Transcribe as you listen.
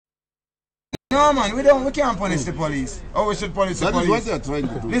No man, we can't punish the police. Or we should punish the police. That is what they are trying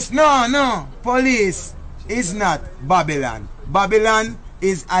to do. This, no. Police is not Babylon. Babylon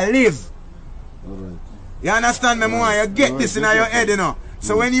is a live. Alright. You understand me more? You get this in your head, you know.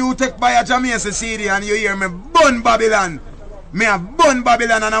 So when you take by a Jamaican CD and you hear me burn Babylon, me a burn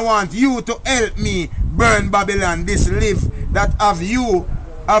Babylon, and I want you to help me burn Babylon. This live that you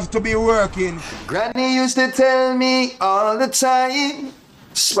have to be working. Granny used to tell me all the time,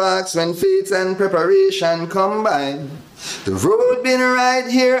 sparks when faith and preparation combine. The road been right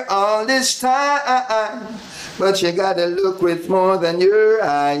here all this time, but you gotta look with more than your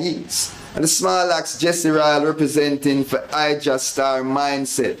eyes. And the small axe Jesse Ryle representing for I Just Star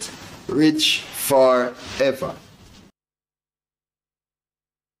Mindset, rich forever.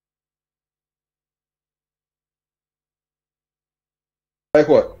 Like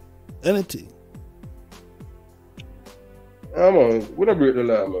what? Anything. Man, we don't break the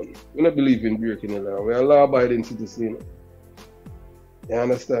law, man. We don't believe in breaking the law. We are law-abiding citizens. You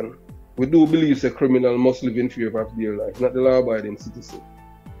understand? We do believe the criminal must live in fear of their life, not the law-abiding citizen.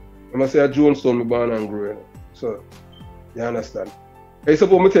 I must say a Jonestown, me born and grew up. So, you understand? I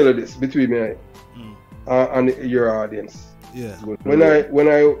suppose me tell you this between me and your audience. Yeah. When I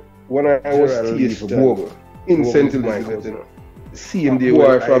was teased Bogle in St. Elizabeth, you know, same day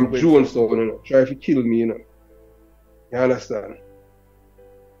boy from Jonestown, you know, try to kill me, you know. You understand?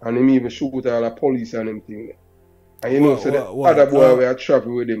 And him even shoot all the police and them thing. And you know, so the other boy we are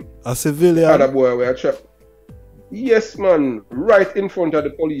traveling with him. A civilian? Other boy we are traveling. Yes, man. Right in front of the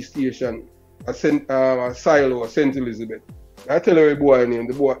police station. A silo, St. Elizabeth. I tell you the boy name,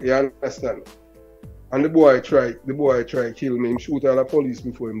 the boy, you understand? And the boy try to kill me. Him shoot all the police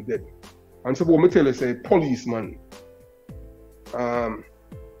before him dead. And so me tell you, say, policeman.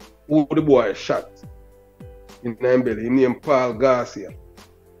 Who the boy shot in his belly, his name Paul Garcia.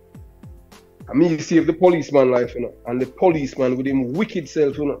 And me save the policeman life, you know, and the policeman with him wicked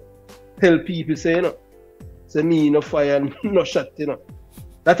self, you know, tell people, say, you know, say me no fire, no shot, you know.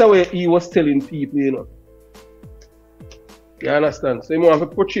 That's the way he was telling people, you know. You understand? So he want to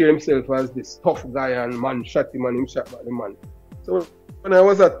portray himself as this tough guy and man shot him and him shot by the man. So when I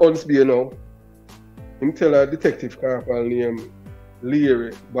was at Hunsby, you know, him tell a detective corporal named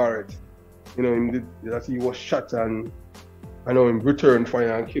Leary Barrett, you know, him that he was shot and I know him returned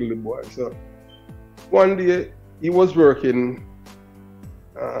fire and killed the boy. So one day he was working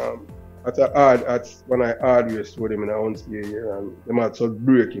when I hard race with him in a Hunsby area, and they might sort of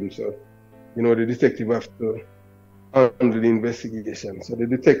break him. So, you know, the detective have to handle the investigation. So the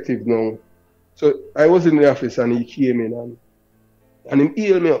detective now, so I was in the office and he came in and he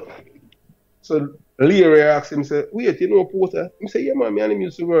healed me up. So Leary asked him, say, wait, you know Porter? He said, yeah man, me and him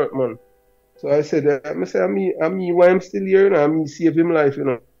used to work, man. So I said, I say, me why I'm still here, you know, me save him life, you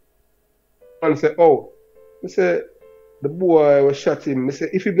know. And said, oh, I said, the boy was shot him. I said,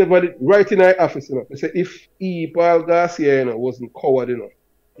 if he never did right in our office, you know. I said, if Paul Garcia, you know, wasn't coward, you know,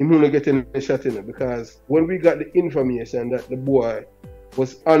 he wouldn't get in the shot, you know, because when we got the information that the boy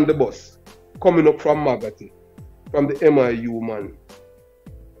was on the bus coming up from Magati, from the MIU man,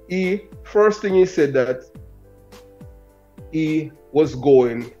 first thing he said that he was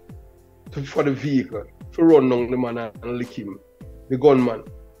going for the vehicle to run down the man and lick him, the gunman.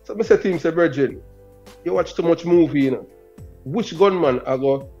 So I said to him, say, Virgin, you watch too much movie, you know. Which gunman are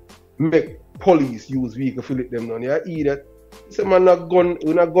going to make police use vehicle to lick them down? You hear that? He said, man,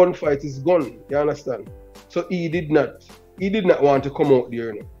 when a gunfight is gun, you understand? So he did not want to come out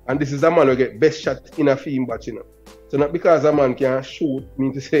there, you know. And this is a man who get best shot in a film batch, you know. So not because a man can shoot,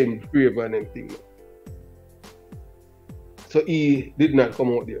 mean to say him brave and everything. You know. So he did not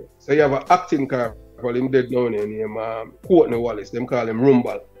come out there. So you have an acting corporal, him dead now, named Courtney Wallace, them call him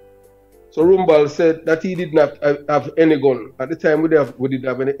Rumbal. So Rumbal said that he did not have any gun. At the time we did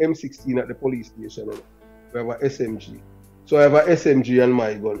have an M16 at the police station. You know. We have an SMG. So I have an SMG and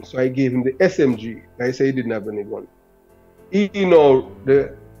my gun. So I gave him the SMG. I said he didn't have any gun. He know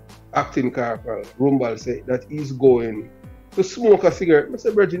the acting corporal, Rumbal, said that he's going to smoke a cigarette. I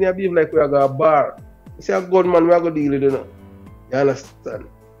said, Virginia, I behave like we are going to a bar. I said, a gunman, we are going to deal with it now. You understand?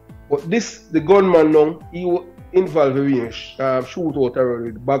 But the gunman now, he was involved in shootout around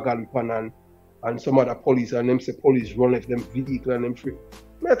with Bogle and some other police, and them say police run left them vehicle and them free.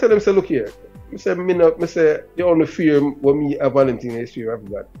 I tell them, say, look here. I say, the only fear when me have Valentine is fear of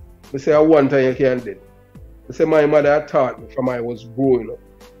God. I say, at one time you can't dead. I say, my mother had taught me from I was growing up.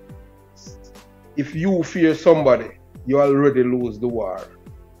 If you fear somebody, you already lose the war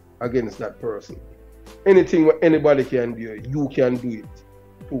against that person. Anything what anybody can do, you can do it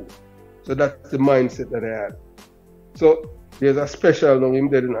too. So that's the mindset that I had. So there's a special, no, him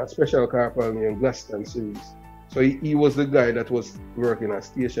dead in a special corporal named Glaston series. So he was the guy that was working as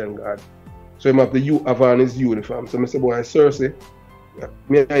station guard. So him have on his uniform. So I said, boy, Cersei,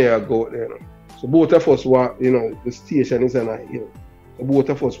 me and you go out there. You know. So both of us walk, you know, the station is on a hill. So both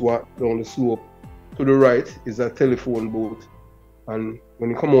of us walk down the slope. To the right is a telephone booth. And when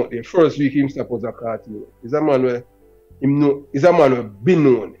he come out there, first week him stop was a cartoon. He's a man where he's a man who been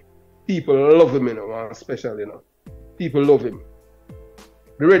known. People love him, you know, especially, you know. People love him.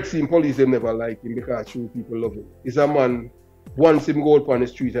 The Red Sea police, they never like him because true people love him. He's a man, once him go out on the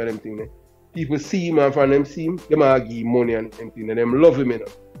street and everything, people see him and from them see him, they might give him money and everything, and them love him, you know.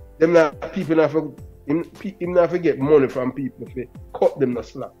 Them not, people not forget money from people if they cut them the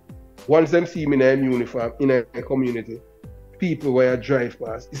slack. Once them see him in a uniform, in a community, people where I drive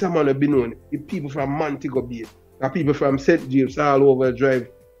past, it's a man who been known. People from Montego Bay, people from St. James all over drive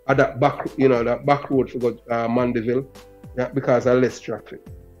at that back, you know, that back road for Mandeville, yeah, because of less traffic.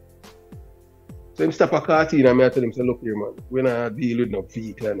 So him stop a cartoon and I tell him, say, look here, man, we not deal with no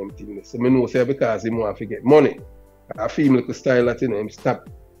vehicle and them things. So I know say because he want to get money. I feel him like a style that, you know, him stop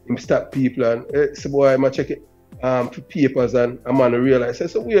people and so boy, I check it for papers and a man realize,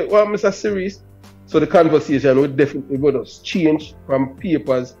 so wait, what Mr. Series? So the conversation would definitely go to change from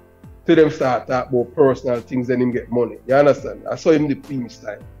papers to them start talk about personal things and him get money. You understand? I saw him the film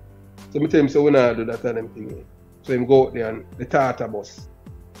style. So I tell him, so we not do that and them thing. So him go out there and the Tata bus.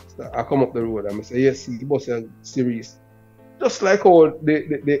 So I come up the road and I say, yes, the bus is serious. Just like how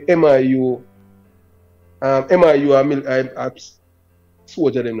the MIU are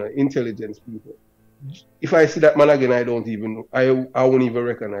soldier them, intelligence people. If I see that man again, I don't even know. I won't even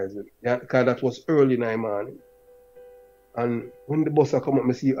recognize it. Yeah, because that was early in the morning. And when the bus come up,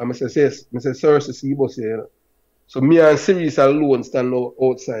 I say, Cersei, see the bus here. You know? So me and Sirius alone stand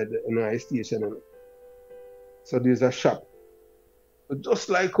outside the station. You know? So there's a shop. So just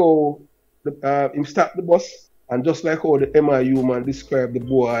like how him start the bus, and just like how the MIU man described the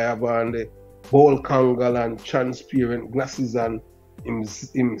boy I have on the ball kangle and transparent glasses and him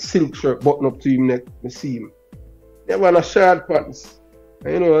silk shirt button up to him neck, I see him. They have on a short pants.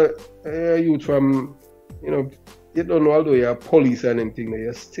 And, you know, a youth from, you know, you don't know, although you're police and anything,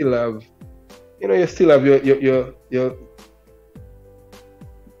 you still have, you know,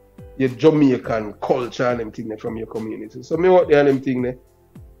 your Jamaican culture and everything from your community. So me out there and everything there,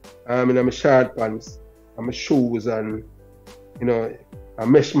 in my short pants, and my shoes and, you know, a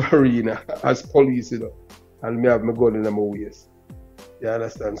mesh marine as police, you know, and me have my gun in my waist. You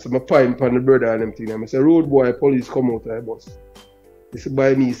understand? So I point on the brother and everything, and I say, road boy, police come out of the bus. He said,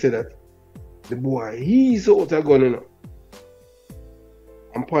 by me, he said that, the boy, he's out of gun, you know.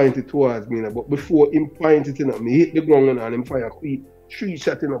 And pointed towards me, you know, but before him pointed, you know, me hit the ground, you know, and him fire quick, 3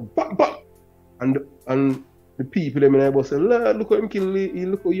 shots, you know, bang, bang. And the people them in the bus say, Lord, look at him kill, he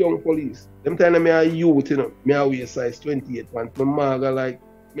look at young police. Them time me a youth, you know, me a wear size 28 pants, my maga like,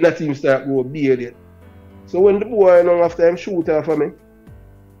 me not even start grow beard yet. So when the boy, you know, after him shoot off of me,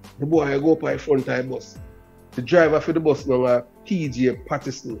 the boy go up by front of the bus. The driver for the bus now a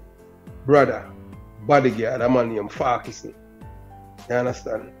Pt2 brother, bodyguard, a man named Farkison. You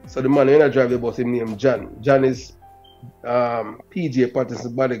understand? So the man when I drive the bus, him named John. John is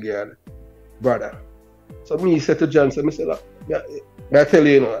Pt2 bodyguard brother. So me said to John, so I say, look, I tell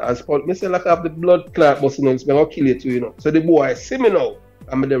you, you know, as Paul, I say, like, I have the blood clot bus, you know, I'm going to kill you too, you know. So the boy see me now.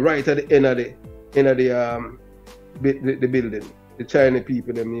 I'm at the right at the end of the building. The Chinese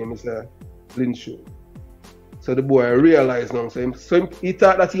people, them name is Lin Shu. So the boy realized now, so he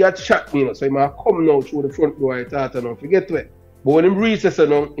thought that he had shot me, you know, so he might come now through the front door, I thought, you know, forget to it. But when he reached it,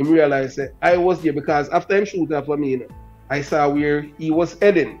 now, he realized that I was there because after him shoot after me, you know, I saw where he was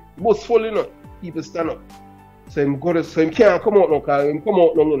heading. He was full, you know, people stand up. So him can't come out now, because him come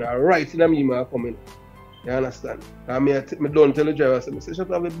out now, you know, right in me, man, coming. You understand? And me don't tell the driver, I say,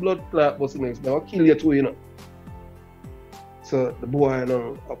 shut off the blood clot bus, you know, I'll kill you too, you know. So the boy, you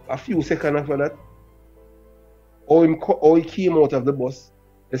know, a few seconds after that, how he came out of the bus,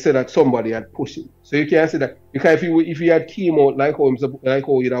 they said that somebody had pushed him. So you can't say that, because if he had came out like how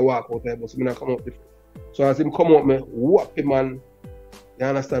he'd have walked out of the bus, he not come out different. So as him come out, me whap him, man. You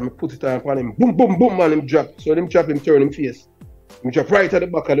understand? Me put it on him, boom, boom, boom, man, him drop. So him drop him, turn him face. Him drop right at the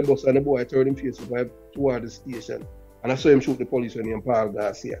back of the bus, and the boy turn him face toward the station. And I saw him shoot the police when he in Paul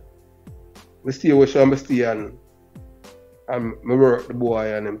Garcia. We stay where I stay and I work the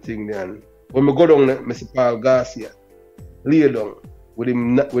boy and them thing there. And when I go down there, I see Paul Garcia lay down with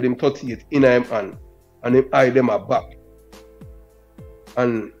him 38 in him hand, and him eye them a back.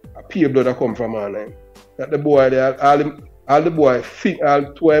 And a pure blood that come from him. That the boy there, all the boy think,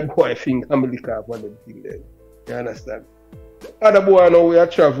 all 12 boy think I'm liquor up on them thing there. You understand? Other boy now we are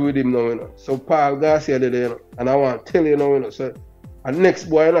travel with him now, you know. So Paul Garcia there, you know, and I want to tell you now, you know. So and next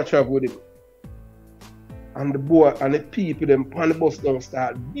boy I not travel with him. And the boy and the people them on the bus don't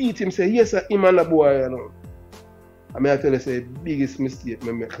start beat him, say, yes sir, him and the boy, you know. I mean I tell you say biggest mistake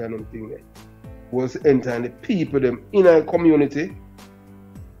me make kind of thing there was entering the people them in a community.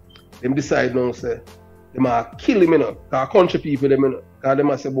 Them decide now say they might kill him, you know, because country people them, you know, because they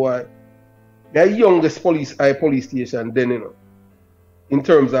must say boy, the youngest police station then, you know, in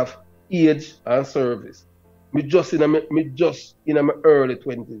terms of age and service. Me just in my early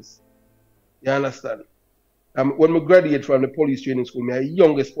 20s. You understand? When I graduated from the police training school, I was the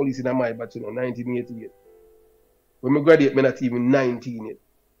youngest police in my batch, you know, 1988. When I graduated, I'm not even 19 yet.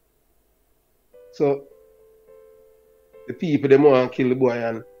 So the people they want to kill the boy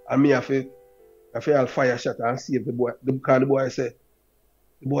and me have to fire shot and save the boy. Because the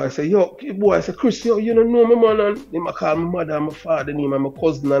boy say, yo, the boy say, Chris, yo, you don't know my man, and they might call my mother and my father name and my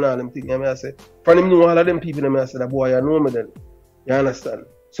cousin and all them things. And I say, from him know all of them people, and I say, the boy, I know me then. You understand?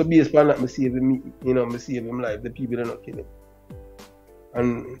 So based on that, I save him, you know, I save him life. The people that not kill him.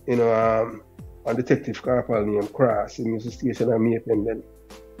 And, you know, a detective corporal named Cross, he was a station at Maypen then.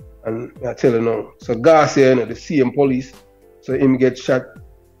 And I tell you now, so Garcia, you know, the same police, so him get shot,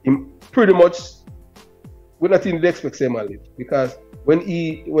 him pretty much, we not even expect him to live. Because when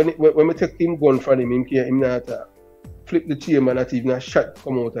we take him gun from him not flip the chamber, not even a shot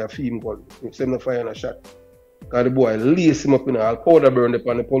come out of him gun. Him send the fire and a shot. Because the boy lace him up, you know, I'll powder burn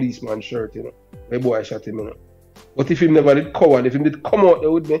upon the policeman's shirt, you know. The boy shot him, you know. But if he never did cover, if he did come out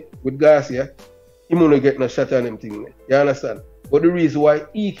there with me, with Garcia, he wouldn't get no shot on him thing. You understand? But the reason why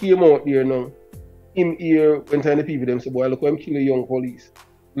he came out there now, him here, when time the people them say, boy, look how him kill a young police.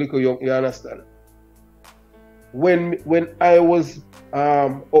 Look how young, you understand? When I was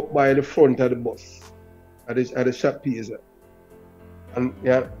up by the front of the bus, at the shop piece, and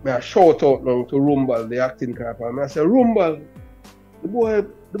yeah, I shout out now to Rumbal, the acting corporal, and I say, Rumbal, the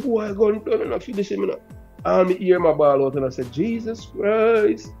boy gone done and I finish him, you know. And me hear my ball out and I said, Jesus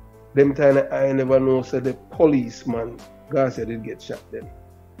Christ. Them time I never know, said the policeman, Garcia did get shot then.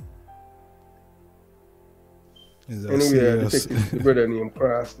 Anyway, detective, the brother named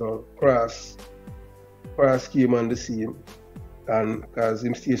Cross now. Cross came on the scene, and because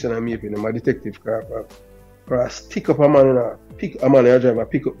him station and me up in my detective car, Cross stick up a man, you know, pick a man, a driver,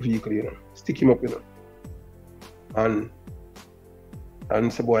 pick up vehicle, you know, stick him up, you know.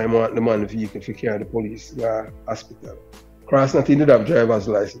 And so boy, I want the man vehicle to carry the police to the hospital. Cross not did have driver's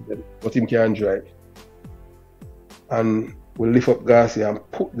license then, but him can drive. And we lift up Garcia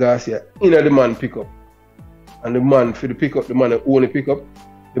and put Garcia in the man pickup. And the man for the pickup, the man own the pickup,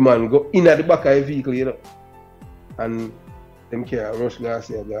 the man go in at the back of the vehicle, you know. And them can rush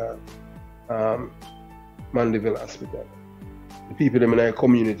Garcia to Mandeville Hospital. The people them in the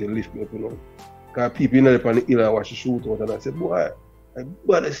community lift me up, you know. Because people in the hill watch the shootout and I said, boy,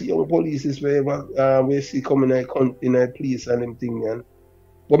 but I see young police is wherever we see coming in a place and them thing. And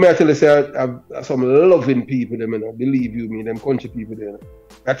but me I tell you say I have some loving people them, you know, believe you me, them country people there.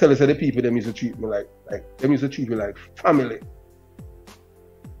 I tell you say the people them used to treat me like them used to treat me like family.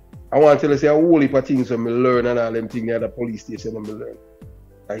 I want to tell you say a whole heap of things when me learn and all them things at the police station and me learn.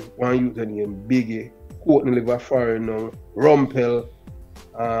 Like one youth named Biggie, Courtney live a foreign now, Rumpel,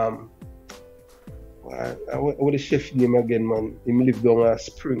 what the chef name again, man? He live down at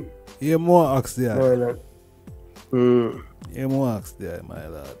Spring. Yeah, more ask there. Yeah, more ask there, my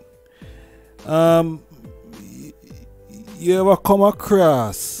lad. You ever come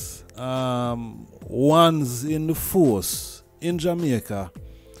across ones in the force in Jamaica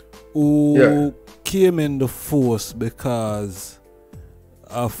who came in the force because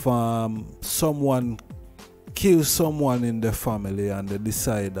of someone killed someone in the family and they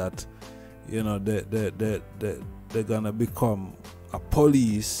decide that, you know, they're gonna become a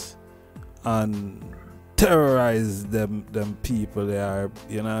police and terrorize them people. They are,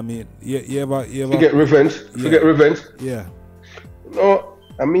 you know what I mean? You ever forget revenge? Yeah. Forget revenge? Yeah. No,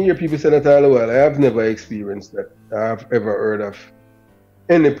 I mean, hear people say that all the while. I have never experienced that. I have ever heard of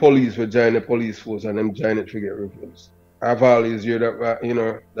any police who join the police force and them join it to get revenge. I've always heard that, you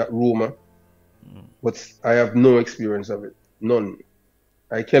know, that rumor, but I have no experience of it. None.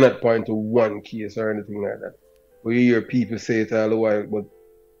 I cannot point to one case or anything like that. We hear people say it all the while, but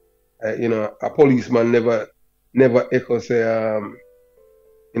you know, a policeman never echo say,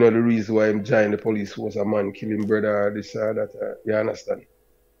 you know, the reason why I'm joining the police was a man killing brother or this or that. You understand?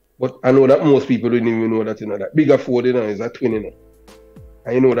 But I know that most people don't even know that, you know, that Bigger Ford, you know, is a twin, you know.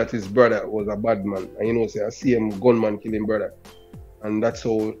 And you know that his brother was a bad man. And you know, say, I see him gunman killing brother. And that's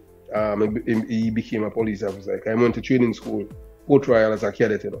how he became a police officer. I went to training school, post trial as a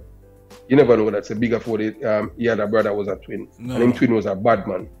cadet, you know. You never know that's a bigger for it. He had a brother was a twin. No. And him twin was a bad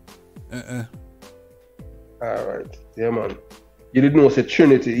man. Alright. Yeah, man. You didn't know it's a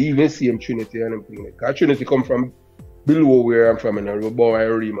Trinity. You even see him Trinity and everything. Because Trinity come from below where I'm from, and I was born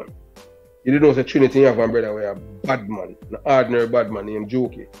in man. You didn't know it's a Trinity. You have a brother where a bad man, an ordinary bad man named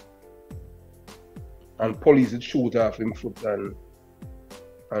Jokey. And police would shoot off him foot and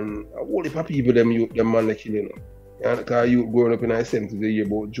a whole heap of people them man they kill, you know. Yeah, because you growing up in the 70s, they hear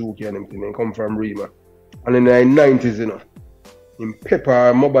about Jokey and everything, and come from Rima. And in the 90s, you know, in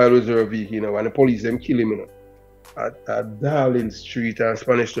Pepper mobile reserve vehicle, you know, and the police them kill him, you know, at Darling Street and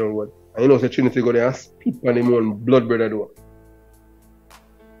Spanish Town Road. And you know, so Trinity go there and spit on him on blood brother door.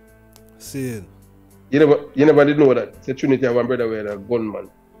 See it. You never did know that. So Trinity have one brother with a gunman.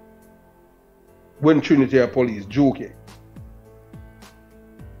 When Trinity are police, Jokey.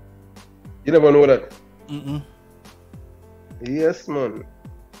 You never know that? Yes, man.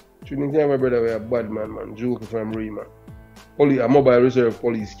 Trinity have a brother with a bad man, Jokey from Rima. A mobile reserve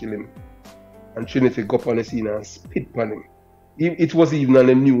police kill him. And Trinity go up on the scene and spit on him. It was even on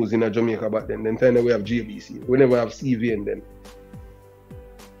the news in Jamaica back then. Then time we have JBC. We never have CVN then.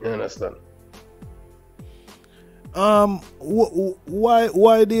 You understand?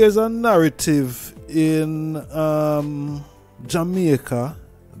 Why there's a narrative in Jamaica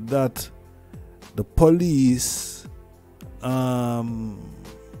that the police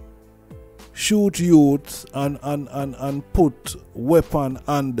shoot youths and put weapon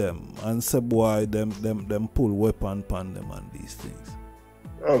on them and say boy them pull weapon on them and these things?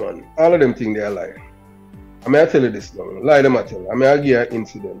 Oh man, all of them think they are lying. I mean, I tell you this now. Lie them I tell you. I mean, I'll give you an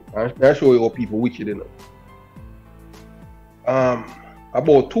incident. I show you how people wicked enough.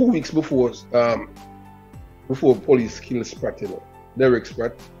 About 2 weeks before police killed Spratt, you know, Derek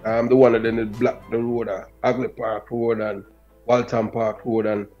Spratt, the one that then blocked the road, Agley Park Road and Walton Park Road,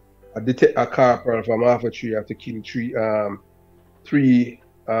 and a corporal from Half a Tree have to kill three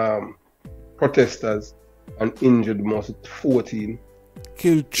protesters and injured most 14.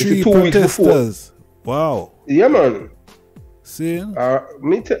 Killed 3 protesters. Wow. Yeah, man. See?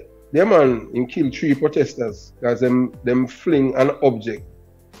 Yeah, man, him killed 3 protesters because them fling an object,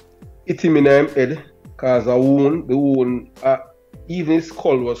 hit him in the head, cause a wound. The wound, even his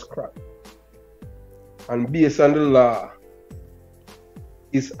skull was cracked. And based on the law,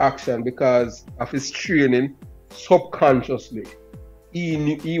 his action, because of his training, subconsciously,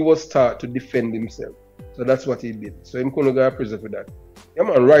 he was taught to defend himself. So that's what he did. So him couldn't go to prison for that. Yeah,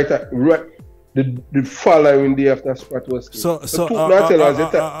 man, right. The following day after Spratt was killed. So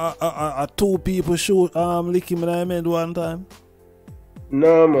 2 people shoot lick him in the head one time?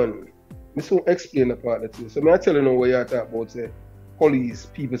 No, man. I won't explain the part that is. So I tell you now what you talk about, say police,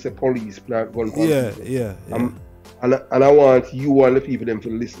 people say police plant gun. Yeah. And I want you and the people them to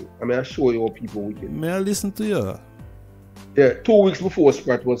listen. I mean, I show you how people wicked. May I listen to you? Yeah, 2 weeks before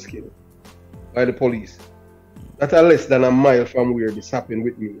Spratt was killed by the police. That's less than a mile from where this happened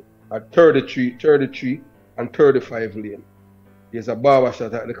with me. At 33 and 35 lane. There's a barber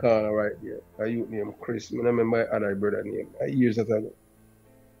shop at the corner right there. A youth named Chris. I remember my other brother name. Years ago.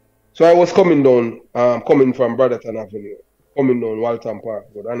 So I was coming down, coming from Brotherton Avenue, coming down Walton Park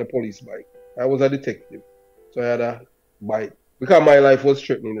Road on a police bike. I was a detective. So I had a bike. Because my life was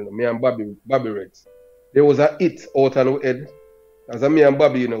threatening, you know, me and Bobby Rex. There was a hit out on the head. As me and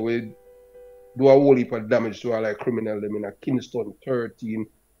Bobby, you know, we do a whole heap of damage to our like criminal them in a Kingston 13.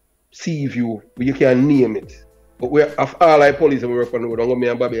 Seaview, you can name it. But we of all our police we work on the road, me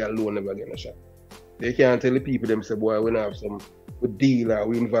and Bobby alone never get a shot. They can't tell the people them say, boy, we don't have some deal or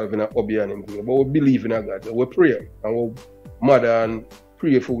we involved in a hobby and anything. But we believe in a God. We pray and we mother and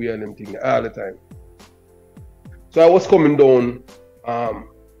pray for we and everything all the time. So I was coming down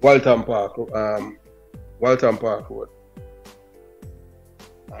Walton Park Road.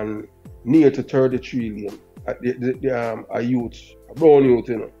 And near to 33 lane, a youth, a brown youth,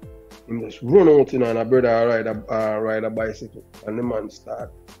 you know. He just run out, you know, and a brother ride a bicycle. And the man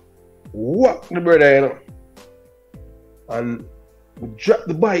start whack the brother, you know. And we drop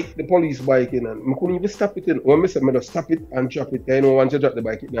the bike, the police bike, you know. And I couldn't even stop it, you know. When I said, I just stop it and drop it. You know, once you drop the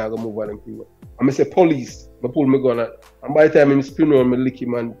bike, it now go move on and thing. And I say, police, I pull my gun out. And by the time I spin around, I lick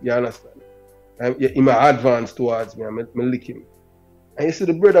him, and you understand. He might advance towards me, and I lick him. And you see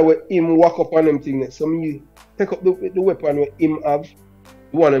the brother where him walk up on them thing, so me take up the weapon where him have,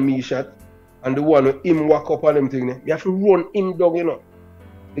 the one of me shot, and the one where him walk up on them thing, you have to run him down, you know.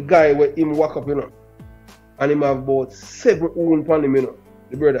 The guy where him walk up, you know. And him have about 7 wounds on him, you know,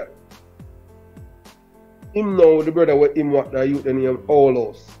 the brother. Him now, the brother where him walk the youth and him all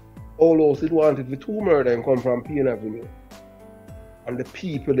house. all else it wanted for 2 murder and come from P Avenue. And the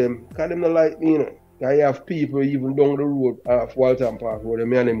people them, cause them not like me, you know. I have people even down the road off Walton Park where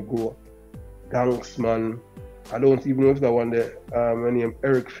them and them go. Gangs man. I don't even know if that one there, my name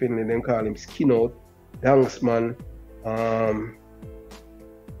Eric Finley, them call him Skin Out. Gangs man. I'm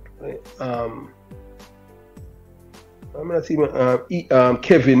gonna see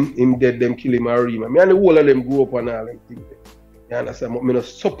Kevin, him dead, them kill him Arima. Me and the whole of them grew up on all them things. You understand? But me not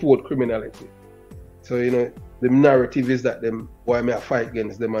support criminality. So you know, the narrative is that them why me I fight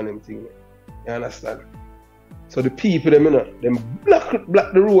against them and them things. You understand? So the people them, you know, them block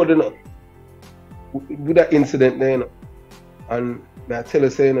the road, you know, with that incident there, you know. And I tell you,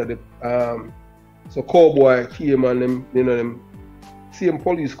 say, you know, the so cowboy came and them, you know, them same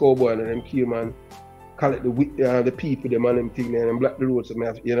police cowboy and them came and collect the people them and them thing there and them block the road. So me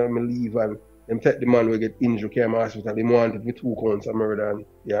have, you know, me leave and them take the man who get injured, came to hospital. They wanted for 2 counts of murder and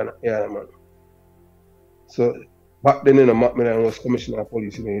yeah, man. So back then, you know, Macmillan was commissioner of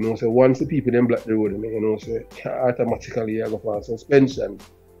police, you know, so once the people then block the road, you know, so automatically you go for suspension.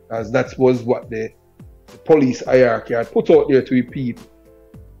 As that was what the police hierarchy had put out there to the people.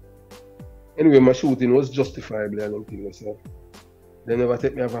 Anyway, my shooting was justifiable and everything, so they never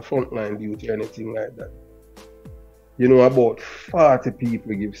take me off a frontline duty or anything like that. You know, about 40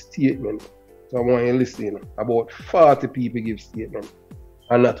 people give statement. So I want you to listen, you know, about 40 people give statement.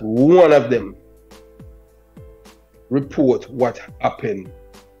 And not one of them report what happened.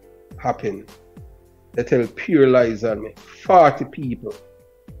 They tell pure lies on me. 40 people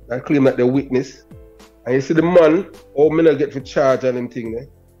that claim that they witness. And you see the man, oh, me not get for charge and them thing there.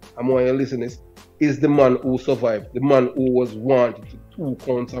 I'm want you to listen to this. Is the man who survived, the man who was wanted for 2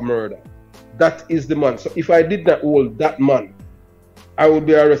 counts of murder. That is the man. So if I did not hold that man, I would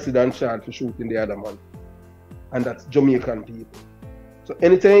be arrested and charged for shooting the other man. And that's Jamaican people. So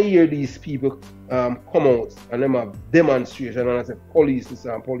anytime you hear these people come out and them have demonstration and I say police this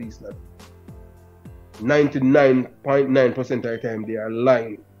and police that, 99.9% of the time they are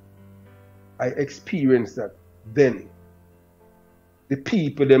lying. I experienced that then. The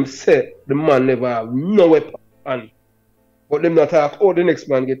people them say the man never have no weapon, but them not talk. Oh, the next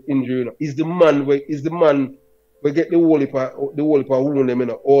man get injured. You know, is the man we get the whole heap of wound them, you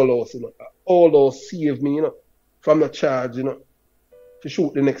know, all us, you know, all us save me, you know, from the charge, you know, to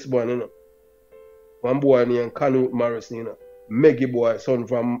shoot the next one, you know. One boy named Canute Morrison, you know, Meggy boy, son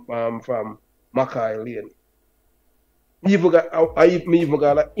from Mackay Lane. I even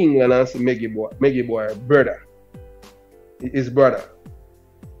got like England and say Meggy boy, brother. His brother.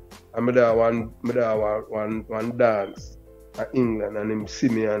 And me there one dance at England and him see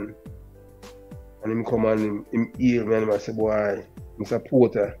me and him come and him hear me and I say, boy, I'm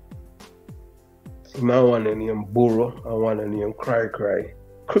supporter. Him and one name Burrow and one name Cry.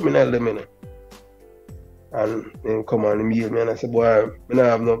 Criminal them, you know. And him come and him hear me and I say, boy, I don't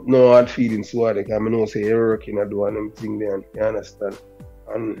have no hard feelings toward it because I know say you're working at doing them thing there, you understand?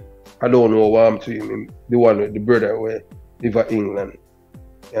 And I don't know what I'm to him, the one with the brother where live in England.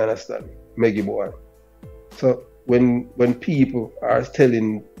 You understand? Meggy boy. So when people are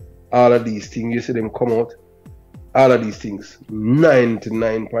telling all of these things, you see them come out, all of these things,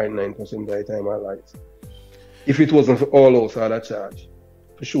 99.9% of the time I lies. If it wasn't for all us all that charge,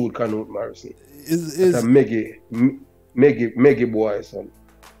 for sure Canute Morrison. Is a Meggy boy son.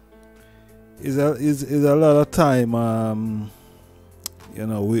 Is a lot of time you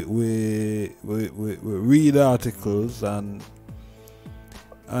know, we read articles and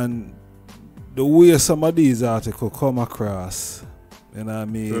the way some of these articles come across, you know what I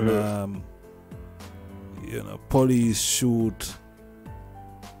mean? You know, police shoot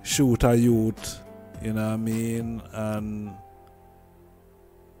a youth, you know what I mean? And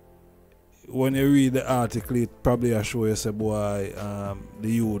when you read the article, it probably show you say, boy, the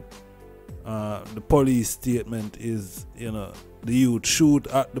youth, the police statement is, you know, the youth shoot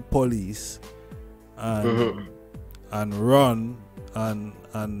at the police and run and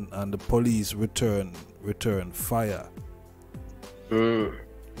the police return fire.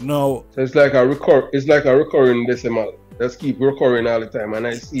 Now, so it's like a recurring decimal. Let's keep recurring all the time, and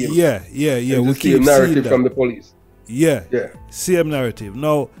I see him. Yeah. We keep seeing narrative that from the police. Yeah. Same narrative.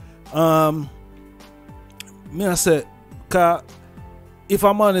 Now, me I say, if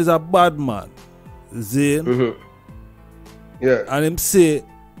a man is a bad man, Zane, yeah, and him say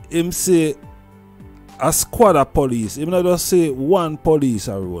a squad of police, him not just say one police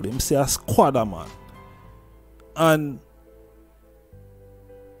a road, him say a squad of man. And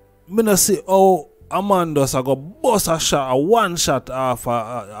me not say, oh, a man does a go bust a one shot off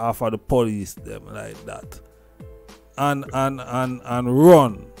of the police them like that. And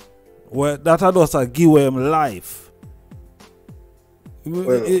run. Well, that I just give him life.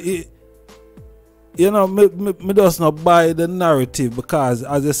 Well, You know, me just not buy the narrative because,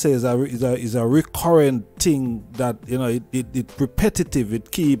 as I say, is a recurrent thing that, you know, it repetitive. It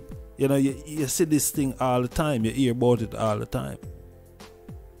keep, you know, you see this thing all the time. You hear about it all the time.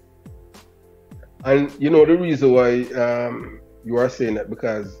 And you know the reason why you are saying that,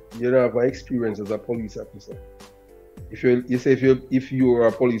 because you don't have an experience as a police officer. If you are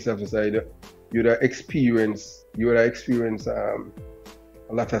a police officer, you'd have experienced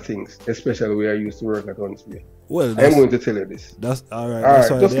a lot of things, especially where I used to work at Huntsville. Well, I'm going to tell you this. That's all right.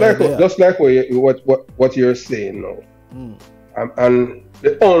 All right. Just like what you're saying now. And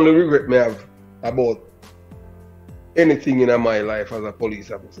the only regret me have about anything in my life as a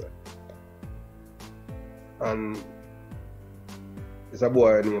police officer, and it's a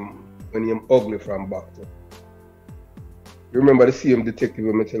boy named Bogle from Bogle. You remember the same detective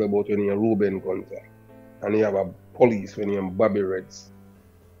when I tell about when he Ruben Gunter, and he have a police when he Bobby Reds.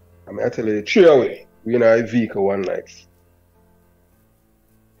 I mean, I tell you, 3 away, we in a vehicle one night.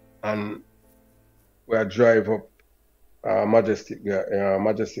 And we drive up Majestic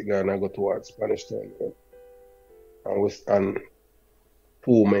and I go towards Spanish Town. And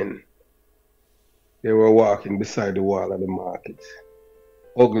 2 men, they were walking beside the wall of the market.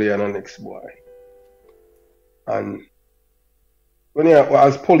 Ugly and an ex-boy. And when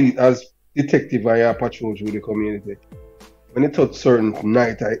as detective, I patrol through the community. When it touch certain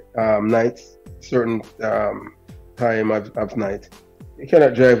nights, certain time of night, you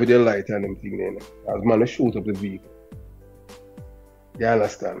cannot drive with your light and them thing there. As man, shoot up the vehicle. You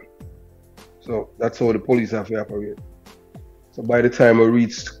understand? So that's how the police have to operate. So by the time we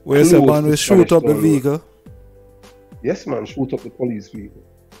reached, where the man will shoot up the vehicle? Yes, man, shoot up the police vehicle.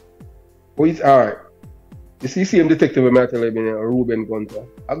 But it's alright. You see him detective when I tell him, Ruben Gunter.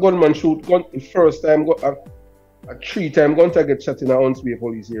 A gunman shoot gun the first time, a 3-time Gunter get shot in a Huntsville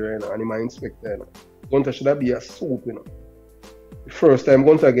police area, and he's my inspector. Gunter should have be a soup, you know. The first time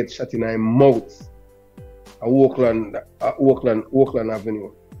Gunter get shot in a mouth at Oakland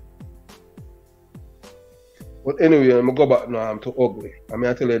Avenue. But anyway, I'm go back now to Ugly.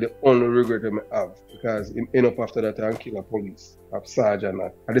 I tell you the only regret I have, because him end up after that and kill a police, a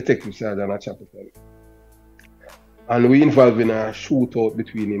detective sergeant at Chapel. And we involved in a shootout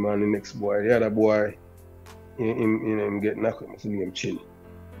between him and the next boy. The other boy, him get knocked out, him chin.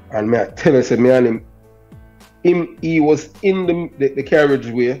 And I tell you, me and him, he was in the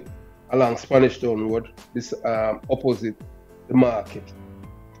carriageway along Spanish Town Road, this opposite the market.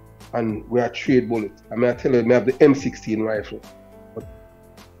 And we are trade bullets. I tell you, I have the M16 rifle. But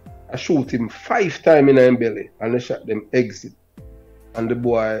I shoot him 5 times in the belly and I shot them exit. And the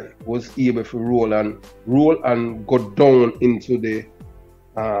boy was able to roll and go down into the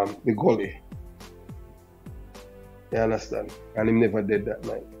gully. You understand? And him never dead that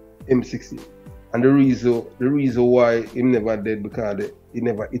night. M16. And the reason why him never dead, because he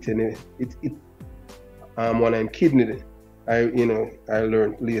never hit any when I'm kidnapped. I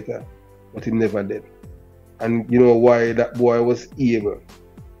learned later, but he never did. And you know why that boy was able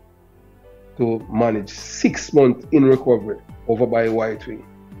to manage 6 months in recovery over by White Wing.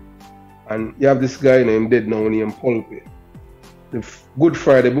 And you have this guy named dead now named Pulpy. The Good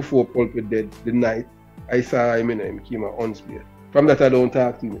Friday before Pulpy dead, the night, I saw him he came at Huntsville. From that I don't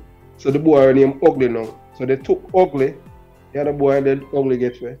talk to him. So the boy named Ugly now. So they took Ugly, the other boy that Ugly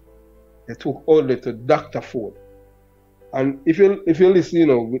get where. They took Ugly to Dr. Ford. And if you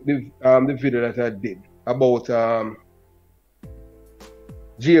listen, with the video that I did about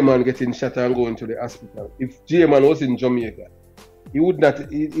J-Man getting shot and going to the hospital. If J-Man was in Jamaica, he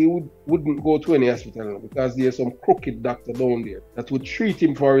wouldn't go to any hospital because there's some crooked doctor down there that would treat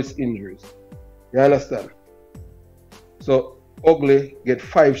him for his injuries. You understand? So Ugly get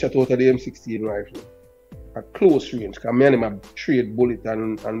 5 shots out of the M16 rifle at close range. Because me and him have trade bullet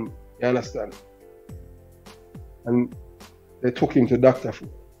and you understand? And they took him to Dr. Fu.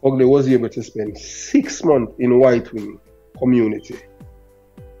 Ugly was able to spend 6 months in White Wing community.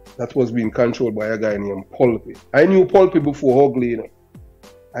 That was being controlled by a guy named Pulpy. I knew Pulpy before Ugly,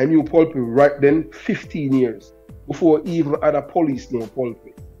 I knew Pulpy right then 15 years. Before even other police knew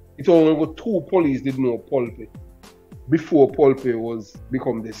Pulpy. It only got 2 police did know Pulpy. Before Pulpy was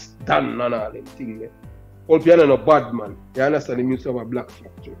become the stand and all them thing. Pulpy and a bad man. You understand, he used to have a black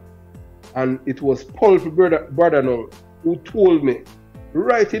factory. And it was Pulpy brother now who told me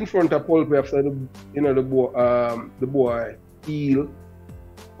right in front of Pulpy after the boy heel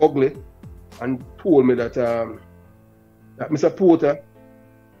Ugly, and told me that Mr. Porter,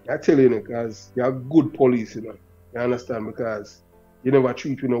 I tell you, because you have good police, you understand, because You never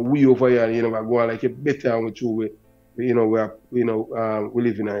treat we over here, and you never go on like a better and with you. We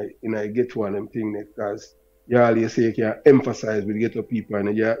live in a ghetto one them thing because you always say you can emphasize with ghetto people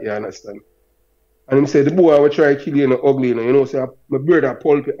and you understand. And him say the boy will try to kill you ugly, say my brother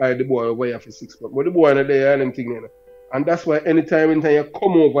Pulpy hide the boy over here for 6 months. But the boy not there and them thing, And that's why anytime you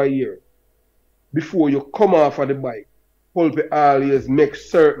come over here, before you come off of the bike, Pulpy always make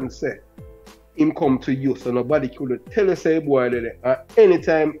certain say him come to you. So nobody could tell us say boy there. And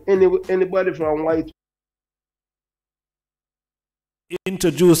anytime anybody from white.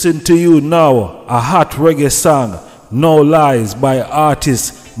 Introducing to you now a hot reggae song, No Lies by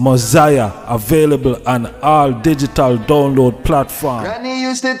artist Mosiah, available on all digital download platforms. Granny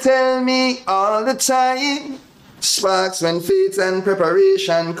used to tell me all the time, sparks when faith and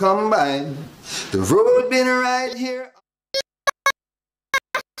preparation combine. The road been right here.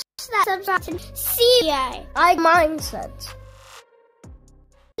 I mindset.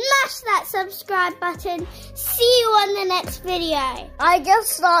 Smash that subscribe button. See you on the next video. I just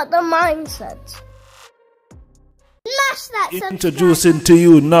start the mindset. Smash that subscribe. Introducing to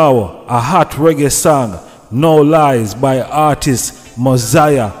you now a hot reggae song, No Lies by artist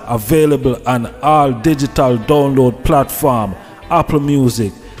Mosiah, available on all digital download platforms, Apple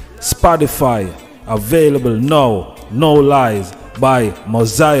Music, Spotify, available now. No Lies by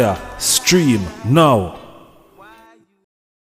Mosiah. Stream now.